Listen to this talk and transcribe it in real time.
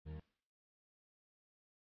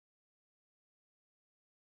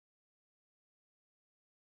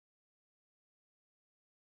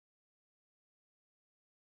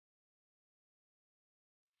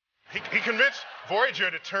He convinced Voyager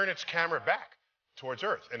to turn its camera back towards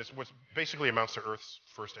Earth, and it's what basically amounts to Earth's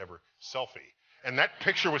first ever selfie. And that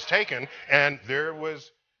picture was taken, and there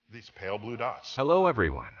was these pale blue dots. Hello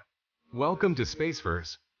everyone. Welcome to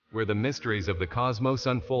Spaceverse, where the mysteries of the cosmos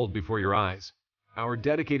unfold before your eyes. Our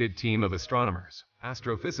dedicated team of astronomers,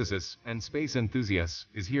 astrophysicists, and space enthusiasts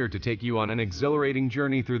is here to take you on an exhilarating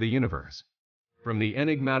journey through the universe. From the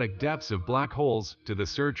enigmatic depths of black holes to the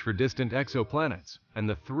search for distant exoplanets and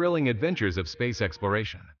the thrilling adventures of space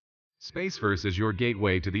exploration, Spaceverse is your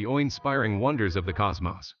gateway to the awe-inspiring wonders of the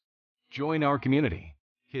cosmos. Join our community,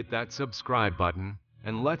 hit that subscribe button,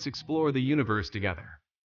 and let's explore the universe together.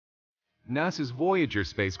 NASA's Voyager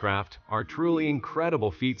spacecraft are truly incredible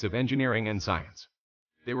feats of engineering and science.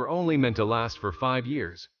 They were only meant to last for 5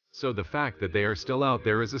 years, so the fact that they are still out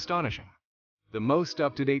there is astonishing. The most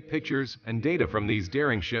up-to-date pictures and data from these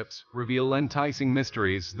daring ships reveal enticing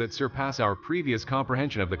mysteries that surpass our previous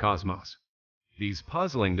comprehension of the cosmos. These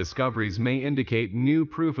puzzling discoveries may indicate new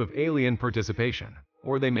proof of alien participation,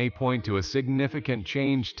 or they may point to a significant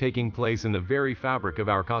change taking place in the very fabric of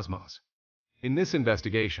our cosmos. In this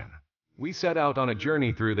investigation, we set out on a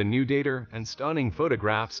journey through the new data and stunning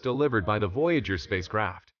photographs delivered by the Voyager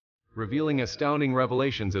spacecraft, revealing astounding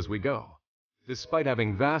revelations as we go. Despite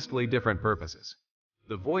having vastly different purposes,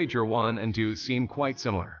 the Voyager 1 and 2 seem quite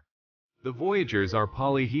similar. The Voyagers are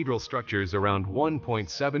polyhedral structures around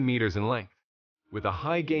 1.7 meters in length, with a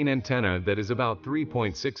high-gain antenna that is about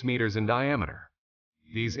 3.6 meters in diameter.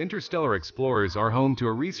 These interstellar explorers are home to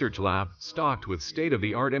a research lab stocked with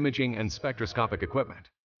state-of-the-art imaging and spectroscopic equipment.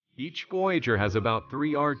 Each Voyager has about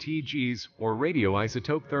 3 RTGs, or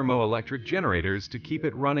radioisotope thermoelectric generators, to keep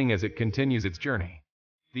it running as it continues its journey.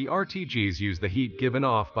 The RTGs use the heat given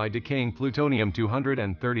off by decaying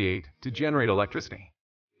plutonium-238 to generate electricity.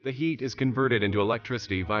 The heat is converted into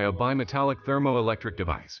electricity via a bimetallic thermoelectric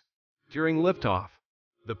device. During liftoff,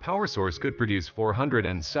 the power source could produce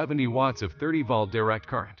 470 watts of 30-volt direct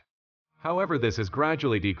current. However, this has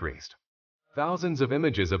gradually decreased. Thousands of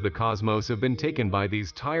images of the cosmos have been taken by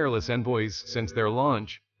these tireless envoys since their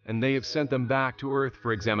launch, and they have sent them back to Earth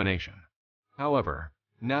for examination. However,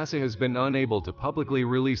 NASA has been unable to publicly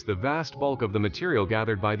release the vast bulk of the material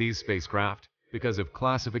gathered by these spacecraft because of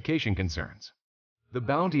classification concerns. The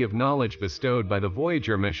bounty of knowledge bestowed by the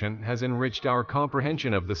Voyager mission has enriched our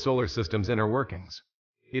comprehension of the solar system's inner workings.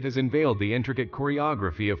 It has unveiled the intricate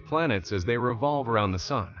choreography of planets as they revolve around the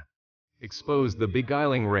sun, exposed the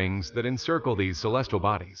beguiling rings that encircle these celestial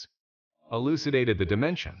bodies, elucidated the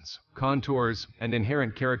dimensions, contours, and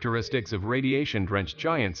inherent characteristics of radiation-drenched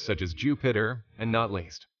giants such as Jupiter, and not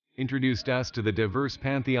least, introduced us to the diverse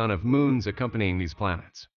pantheon of moons accompanying these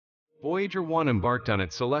planets. Voyager 1 embarked on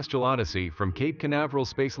its celestial odyssey from Cape Canaveral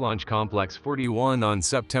Space Launch Complex 41 on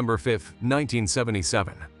September 5,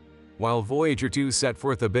 1977, while Voyager 2 set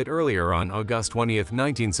forth a bit earlier on August 20,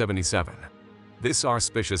 1977. This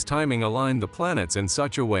auspicious timing aligned the planets in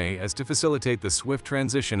such a way as to facilitate the swift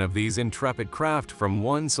transition of these intrepid craft from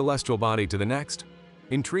one celestial body to the next.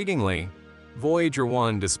 Intriguingly, Voyager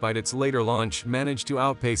 1, despite its later launch, managed to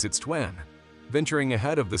outpace its twin, venturing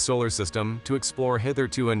ahead of the solar system to explore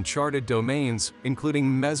hitherto uncharted domains,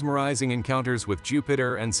 including mesmerizing encounters with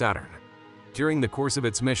Jupiter and Saturn. During the course of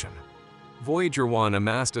its mission, Voyager 1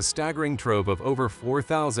 amassed a staggering trove of over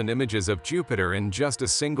 4,000 images of Jupiter in just a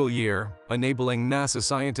single year, enabling NASA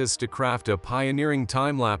scientists to craft a pioneering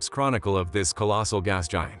time-lapse chronicle of this colossal gas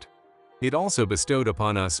giant. It also bestowed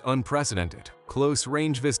upon us unprecedented,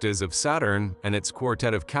 close-range vistas of Saturn and its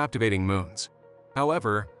quartet of captivating moons.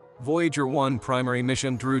 However, Voyager 1's primary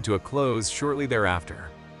mission drew to a close shortly thereafter.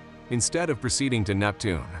 Instead of proceeding to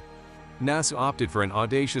Neptune, NASA opted for an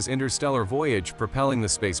audacious interstellar voyage, propelling the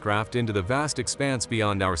spacecraft into the vast expanse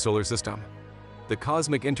beyond our solar system, the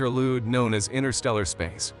cosmic interlude known as interstellar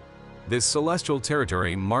space. This celestial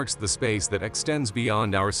territory marks the space that extends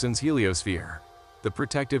beyond our sun's heliosphere, the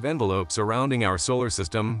protective envelope surrounding our solar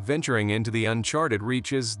system, venturing into the uncharted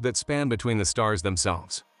reaches that span between the stars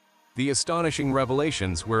themselves. The astonishing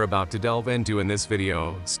revelations we're about to delve into in this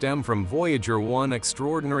video stem from Voyager 1's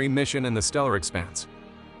extraordinary mission in the stellar expanse.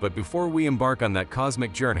 But before we embark on that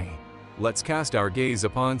cosmic journey, let's cast our gaze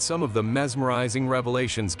upon some of the mesmerizing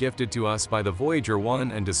revelations gifted to us by the Voyager 1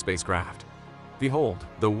 and 2 spacecraft. Behold,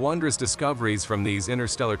 the wondrous discoveries from these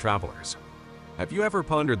interstellar travelers. Have you ever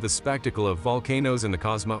pondered the spectacle of volcanoes in the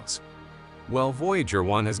cosmos? Well, Voyager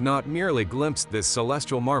 1 has not merely glimpsed this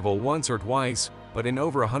celestial marvel once or twice, but in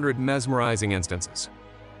over 100 mesmerizing instances.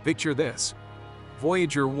 Picture this: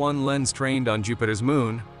 Voyager 1 lens trained on Jupiter's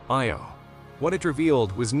moon, Io. What it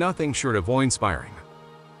revealed was nothing short of awe-inspiring.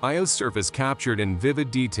 Io's surface, captured in vivid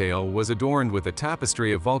detail, was adorned with a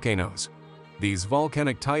tapestry of volcanoes. These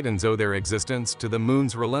volcanic titans owe their existence to the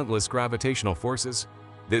Moon's relentless gravitational forces.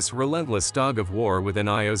 This relentless tug of war within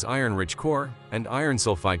Io's iron-rich core and iron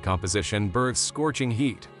sulfide composition births scorching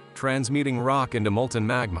heat, transmuting rock into molten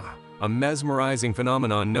magma, a mesmerizing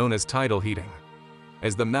phenomenon known as tidal heating.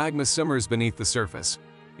 As the magma simmers beneath the surface,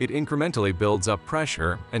 it incrementally builds up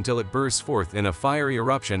pressure until it bursts forth in a fiery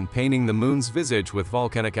eruption, painting the Moon's visage with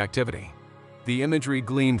volcanic activity. The imagery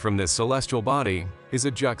gleaned from this celestial body is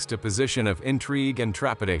a juxtaposition of intrigue and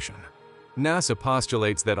trepidation. NASA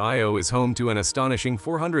postulates that Io is home to an astonishing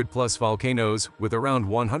 400-plus volcanoes, with around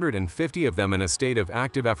 150 of them in a state of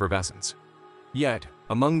active effervescence. Yet,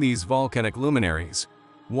 among these volcanic luminaries,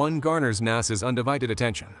 one garners NASA's undivided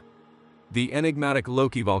attention: the enigmatic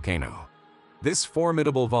Loki volcano. This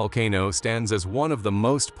formidable volcano stands as one of the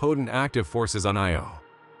most potent active forces on Io.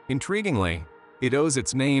 Intriguingly, it owes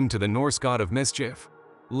its name to the Norse god of mischief,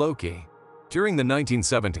 Loki. During the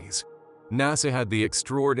 1970s, NASA had the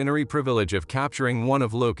extraordinary privilege of capturing one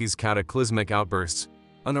of Loki's cataclysmic outbursts,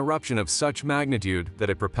 an eruption of such magnitude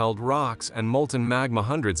that it propelled rocks and molten magma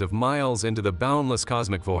hundreds of miles into the boundless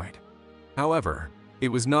cosmic void. However, it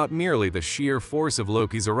was not merely the sheer force of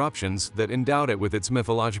Loki's eruptions that endowed it with its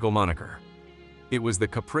mythological moniker. It was the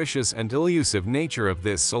capricious and elusive nature of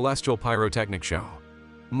this celestial pyrotechnic show.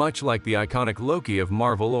 Much like the iconic Loki of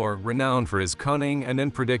Marvel lore, renowned for his cunning and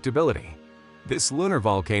unpredictability, this lunar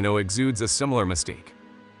volcano exudes a similar mystique.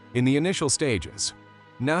 In the initial stages,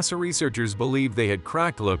 NASA researchers believed they had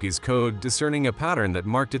cracked Loki's code, discerning a pattern that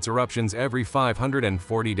marked its eruptions every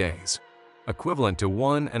 540 days, equivalent to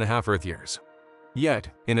 1.5 Earth years. Yet,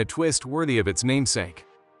 in a twist worthy of its namesake,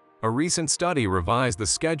 a recent study revised the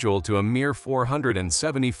schedule to a mere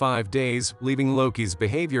 475 days, leaving Loki's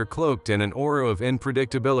behavior cloaked in an aura of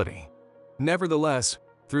unpredictability. Nevertheless,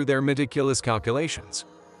 through their meticulous calculations,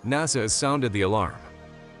 NASA has sounded the alarm.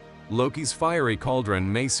 Loki's fiery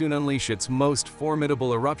cauldron may soon unleash its most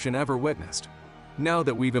formidable eruption ever witnessed. Now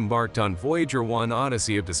that we've embarked on Voyager 1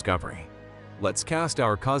 Odyssey of Discovery, let's cast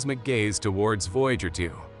our cosmic gaze towards Voyager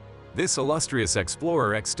 2. This illustrious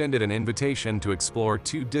explorer extended an invitation to explore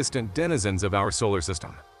two distant denizens of our solar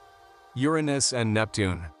system, Uranus and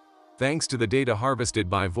Neptune. Thanks to the data harvested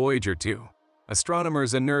by Voyager 2,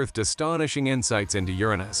 astronomers unearthed astonishing insights into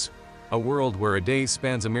Uranus, a world where a day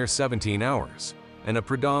spans a mere 17 hours, and a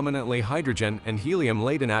predominantly hydrogen and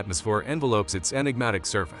helium-laden atmosphere envelopes its enigmatic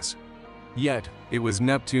surface. Yet, it was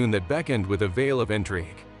Neptune that beckoned with a veil of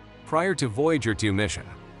intrigue. Prior to Voyager 2 mission,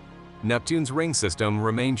 Neptune's ring system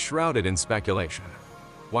remained shrouded in speculation.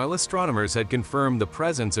 While astronomers had confirmed the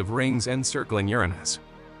presence of rings encircling Uranus,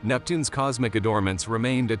 Neptune's cosmic adornments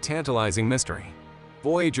remained a tantalizing mystery.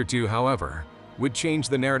 Voyager 2, however, would change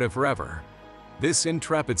the narrative forever. This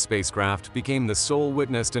intrepid spacecraft became the sole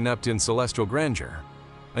witness to Neptune's celestial grandeur,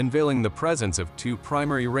 unveiling the presence of two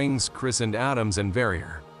primary rings christened Adams and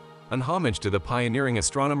Verrier, an homage to the pioneering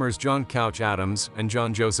astronomers John Couch Adams and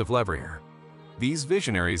John Joseph Leverrier. These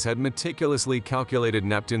visionaries had meticulously calculated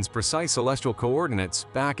Neptune's precise celestial coordinates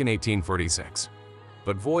back in 1846.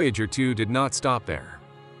 But Voyager 2 did not stop there.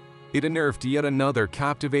 It unearthed yet another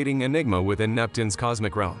captivating enigma within Neptune's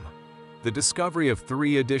cosmic realm: the discovery of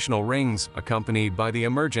 3 additional rings, accompanied by the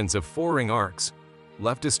emergence of 4 ring arcs,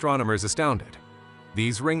 left astronomers astounded.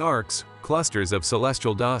 These ring arcs, clusters of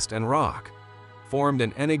celestial dust and rock, formed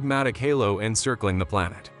an enigmatic halo encircling the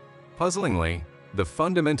planet. Puzzlingly, the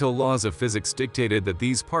fundamental laws of physics dictated that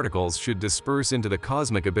these particles should disperse into the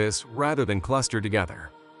cosmic abyss rather than cluster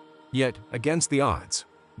together. Yet, against the odds,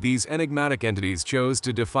 these enigmatic entities chose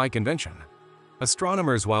to defy convention.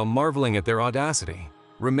 Astronomers, while marveling at their audacity,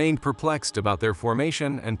 remained perplexed about their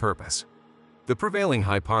formation and purpose. The prevailing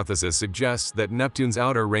hypothesis suggests that Neptune's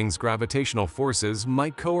outer ring's gravitational forces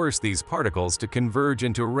might coerce these particles to converge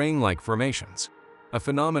into ring-like formations, a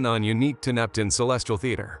phenomenon unique to Neptune's celestial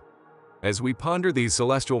theater. As we ponder these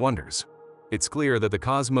celestial wonders, it's clear that the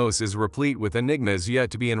cosmos is replete with enigmas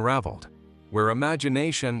yet to be unraveled, where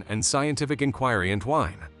imagination and scientific inquiry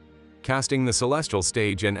entwine, casting the celestial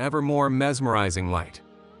stage in ever more mesmerizing light.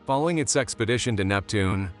 Following its expedition to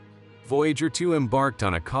Neptune, Voyager 2 embarked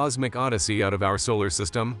on a cosmic odyssey out of our solar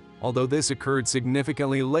system, although this occurred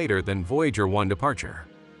significantly later than Voyager 1 departure.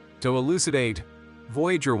 To elucidate,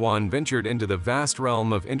 Voyager 1 ventured into the vast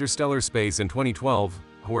realm of interstellar space in 2012,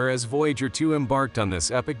 whereas Voyager 2 embarked on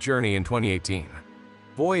this epic journey in 2018.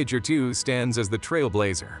 Voyager 2 stands as the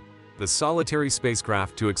trailblazer, the solitary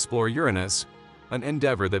spacecraft to explore Uranus, an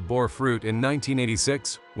endeavor that bore fruit in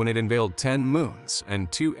 1986 when it unveiled 10 moons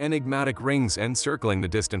and 2 enigmatic rings encircling the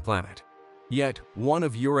distant planet. Yet, one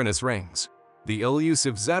of Uranus' rings, The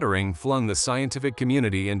elusive Zettering flung the scientific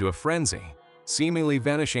community into a frenzy, seemingly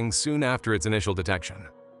vanishing soon after its initial detection.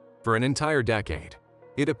 For an entire decade,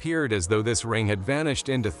 it appeared as though this ring had vanished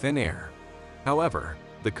into thin air. However,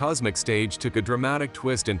 the cosmic stage took a dramatic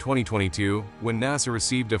twist in 2022 when NASA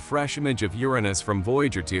received a fresh image of Uranus from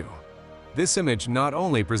Voyager 2. This image not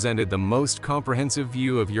only presented the most comprehensive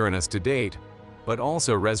view of Uranus to date, but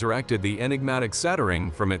also resurrected the enigmatic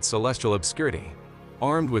Zettering from its celestial obscurity.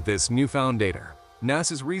 Armed with this newfound data,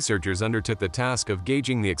 NASA's researchers undertook the task of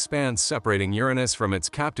gauging the expanse separating Uranus from its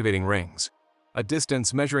captivating rings, a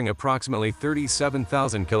distance measuring approximately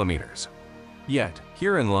 37,000 kilometers. Yet,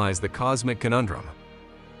 herein lies the cosmic conundrum.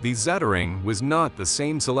 The Zettering was not the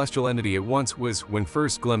same celestial entity it once was when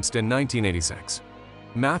first glimpsed in 1986.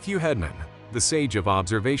 Matthew Hedman, the sage of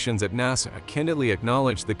observations at NASA, candidly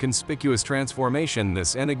acknowledged the conspicuous transformation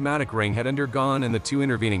this enigmatic ring had undergone in the 2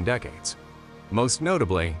 intervening decades. Most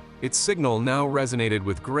notably, its signal now resonated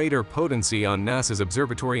with greater potency on NASA's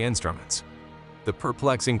observatory instruments. The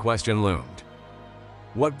perplexing question loomed.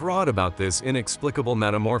 What brought about this inexplicable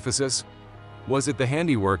metamorphosis? Was it the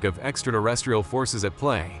handiwork of extraterrestrial forces at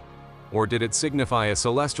play, or did it signify a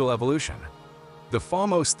celestial evolution? The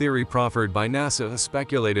Phamos theory proffered by NASA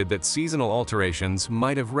speculated that seasonal alterations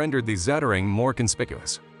might have rendered the Zettering more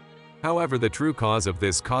conspicuous. However, the true cause of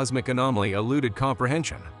this cosmic anomaly eluded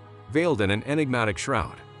comprehension, veiled in an enigmatic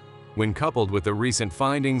shroud. When coupled with the recent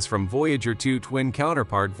findings from Voyager 2 twin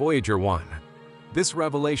counterpart Voyager 1, this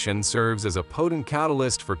revelation serves as a potent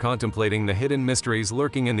catalyst for contemplating the hidden mysteries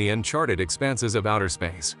lurking in the uncharted expanses of outer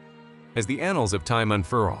space. As the annals of time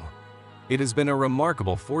unfurl, it has been a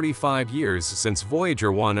remarkable 45 years since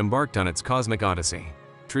Voyager 1 embarked on its cosmic odyssey.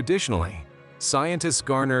 Traditionally, scientists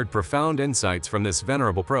garnered profound insights from this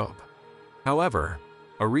venerable probe. However,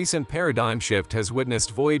 a recent paradigm shift has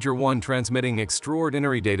witnessed Voyager 1 transmitting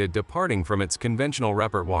extraordinary data departing from its conventional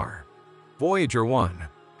repertoire. Voyager 1,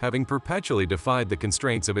 having perpetually defied the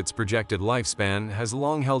constraints of its projected lifespan, has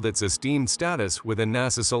long held its esteemed status within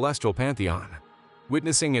NASA's celestial pantheon.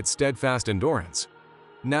 Witnessing its steadfast endurance,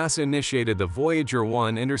 NASA initiated the Voyager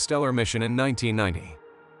 1 Interstellar mission in 1990.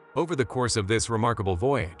 Over the course of this remarkable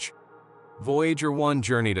voyage, Voyager 1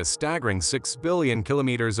 journeyed a staggering 6 billion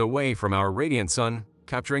kilometers away from our radiant sun,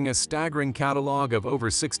 capturing a staggering catalog of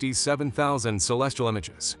over 67,000 celestial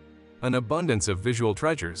images, an abundance of visual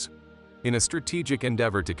treasures. In a strategic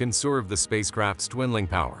endeavor to conserve the spacecraft's dwindling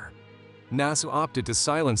power, NASA opted to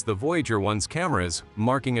silence the Voyager 1's cameras,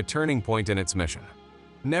 marking a turning point in its mission.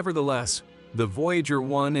 Nevertheless, the Voyager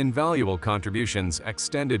 1's invaluable contributions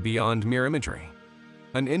extended beyond mere imagery.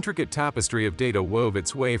 An intricate tapestry of data wove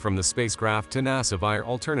its way from the spacecraft to NASA via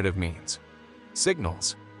alternative means.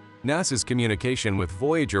 Signals. NASA's communication with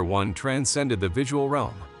Voyager 1 transcended the visual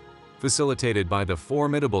realm, facilitated by the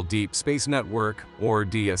formidable Deep Space Network, or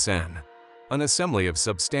DSN, an assembly of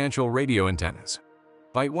substantial radio antennas.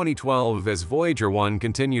 By 2012, as Voyager 1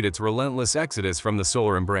 continued its relentless exodus from the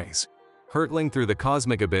solar embrace, hurtling through the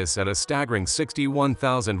cosmic abyss at a staggering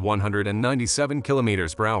 61,197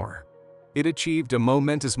 kilometers per hour, it achieved a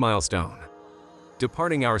momentous milestone,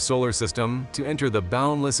 departing our solar system to enter the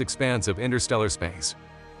boundless expanse of interstellar space.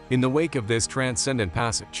 In the wake of this transcendent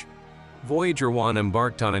passage, Voyager 1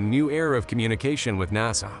 embarked on a new era of communication with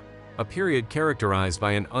NASA, a period characterized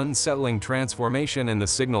by an unsettling transformation in the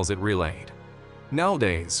signals it relayed.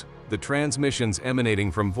 Nowadays, the transmissions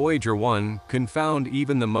emanating from Voyager 1 confound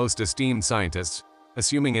even the most esteemed scientists,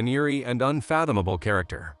 assuming an eerie and unfathomable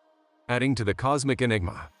character. Adding to the cosmic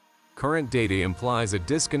enigma, current data implies a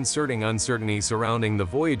disconcerting uncertainty surrounding the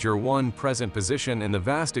Voyager 1 present position in the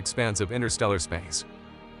vast expanse of interstellar space.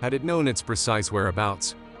 Had it known its precise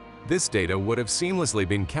whereabouts, this data would have seamlessly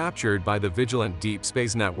been captured by the vigilant Deep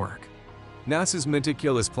Space Network. NASA's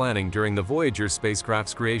meticulous planning during the Voyager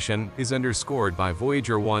spacecraft's creation is underscored by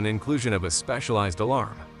Voyager 1's inclusion of a specialized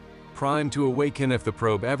alarm, primed to awaken if the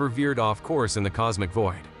probe ever veered off course in the cosmic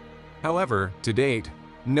void. However, to date,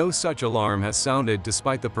 no such alarm has sounded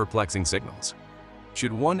despite the perplexing signals.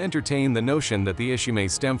 Should one entertain the notion that the issue may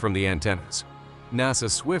stem from the antennas, NASA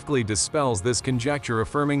swiftly dispels this conjecture,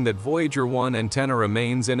 affirming that Voyager 1 antenna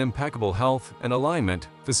remains in impeccable health and alignment,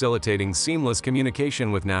 facilitating seamless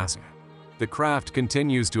communication with NASA. The craft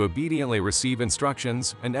continues to obediently receive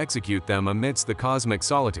instructions and execute them amidst the cosmic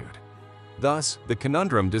solitude. Thus, the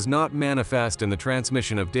conundrum does not manifest in the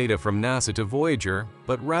transmission of data from NASA to Voyager,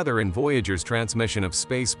 but rather in Voyager's transmission of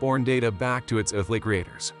space-borne data back to its earthly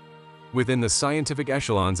creators. Within the scientific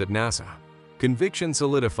echelons at NASA, conviction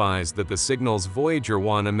solidifies that the signals Voyager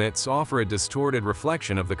 1 emits offer a distorted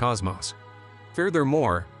reflection of the cosmos.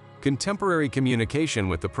 Furthermore, Contemporary communication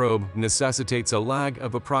with the probe necessitates a lag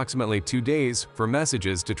of approximately 2 days for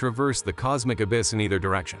messages to traverse the cosmic abyss in either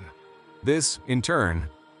direction. This, in turn,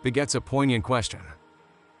 begets a poignant question.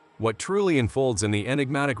 What truly unfolds in the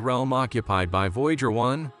enigmatic realm occupied by Voyager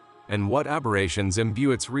 1, and what aberrations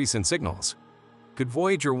imbue its recent signals? Could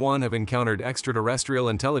Voyager 1 have encountered extraterrestrial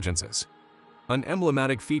intelligences? An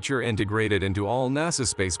emblematic feature integrated into all NASA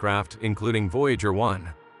spacecraft, including Voyager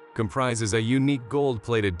 1, comprises a unique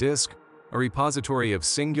gold-plated disk, a repository of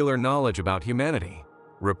singular knowledge about humanity,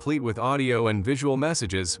 replete with audio and visual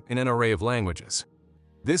messages in an array of languages.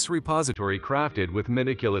 This repository, crafted with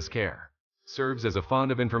meticulous care, serves as a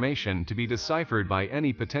font of information to be deciphered by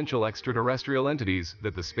any potential extraterrestrial entities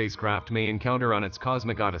that the spacecraft may encounter on its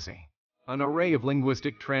cosmic odyssey. An array of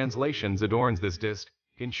linguistic translations adorns this disk,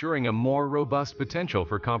 ensuring a more robust potential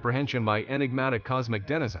for comprehension by enigmatic cosmic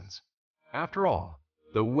denizens. After all,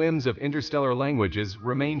 the whims of interstellar languages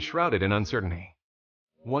remain shrouded in uncertainty.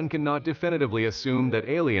 One cannot definitively assume that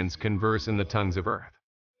aliens converse in the tongues of Earth.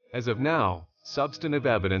 As of now, substantive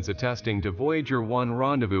evidence attesting to Voyager 1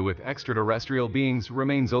 rendezvous with extraterrestrial beings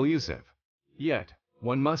remains elusive. Yet,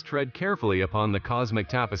 one must tread carefully upon the cosmic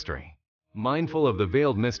tapestry, mindful of the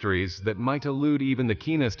veiled mysteries that might elude even the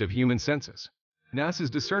keenest of human senses. NASA's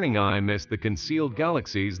discerning eye missed the concealed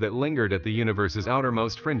galaxies that lingered at the universe's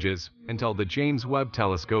outermost fringes until the James Webb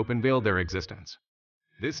Telescope unveiled their existence.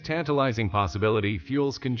 This tantalizing possibility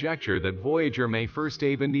fuels conjecture that Voyager may first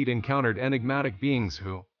have indeed encountered enigmatic beings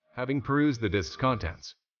who, having perused the disk's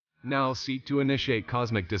contents, now seek to initiate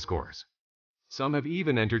cosmic discourse. Some have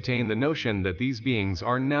even entertained the notion that these beings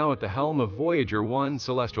are now at the helm of Voyager 1's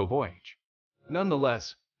celestial voyage.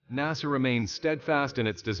 Nonetheless, NASA remains steadfast in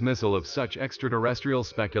its dismissal of such extraterrestrial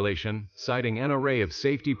speculation, citing an array of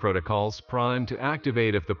safety protocols primed to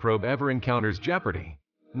activate if the probe ever encounters jeopardy,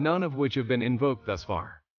 none of which have been invoked thus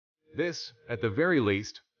far. This, at the very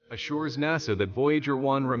least, assures NASA that Voyager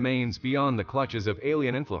 1 remains beyond the clutches of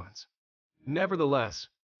alien influence. Nevertheless,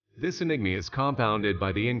 this enigma is compounded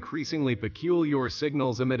by the increasingly peculiar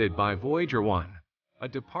signals emitted by Voyager 1, a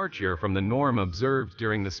departure from the norm observed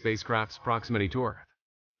during the spacecraft's proximity to Earth.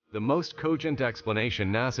 The most cogent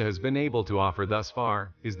explanation NASA has been able to offer thus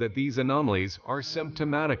far is that these anomalies are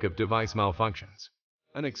symptomatic of device malfunctions,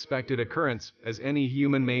 an expected occurrence as any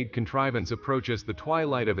human-made contrivance approaches the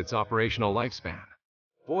twilight of its operational lifespan.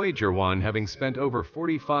 Voyager 1, having spent over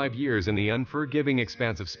 45 years in the unforgiving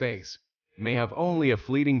expanse of space, may have only a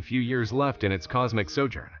fleeting few years left in its cosmic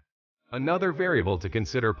sojourn. Another variable to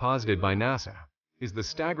consider posited by NASA is the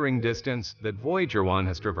staggering distance that Voyager 1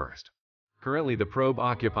 has traversed. Currently, the probe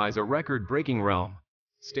occupies a record-breaking realm,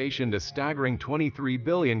 stationed a staggering 23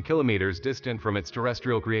 billion kilometers distant from its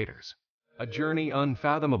terrestrial creators, a journey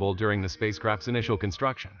unfathomable during the spacecraft's initial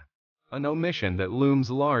construction, an omission that looms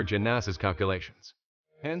large in NASA's calculations.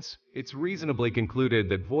 Hence, it's reasonably concluded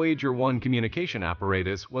that Voyager 1 communication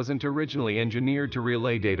apparatus wasn't originally engineered to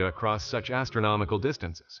relay data across such astronomical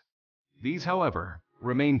distances. These, however,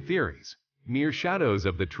 remain theories, mere shadows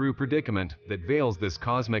of the true predicament that veils this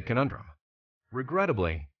cosmic conundrum.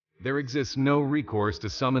 Regrettably, there exists no recourse to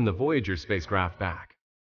summon the Voyager spacecraft back.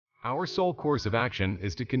 Our sole course of action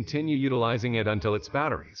is to continue utilizing it until its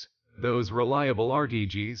batteries, those reliable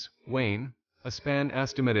RTGs, wane, a span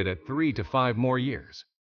estimated at 3 to 5 more years,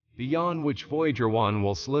 beyond which Voyager 1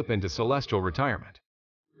 will slip into celestial retirement.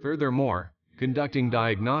 Furthermore, conducting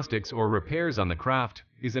diagnostics or repairs on the craft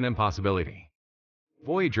is an impossibility.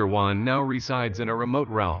 Voyager 1 now resides in a remote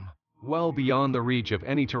realm, well beyond the reach of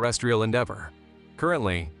any terrestrial endeavor.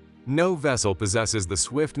 Currently, no vessel possesses the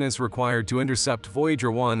swiftness required to intercept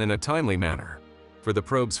Voyager 1 in a timely manner, for the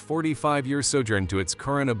probe's 45-year sojourn to its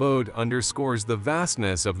current abode underscores the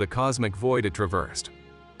vastness of the cosmic void it traversed.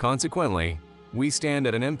 Consequently, we stand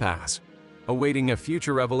at an impasse, awaiting a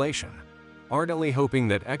future revelation, ardently hoping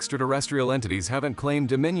that extraterrestrial entities haven't claimed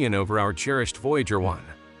dominion over our cherished Voyager 1.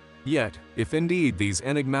 Yet, if indeed these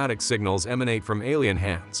enigmatic signals emanate from alien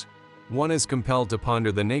hands, one is compelled to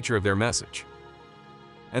ponder the nature of their message.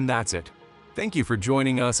 And that's it. Thank you for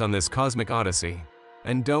joining us on this cosmic odyssey,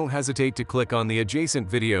 and don't hesitate to click on the adjacent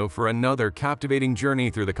video for another captivating journey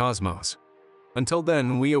through the cosmos. Until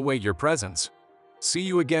then, we await your presence. See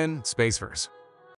you again, Spaceverse.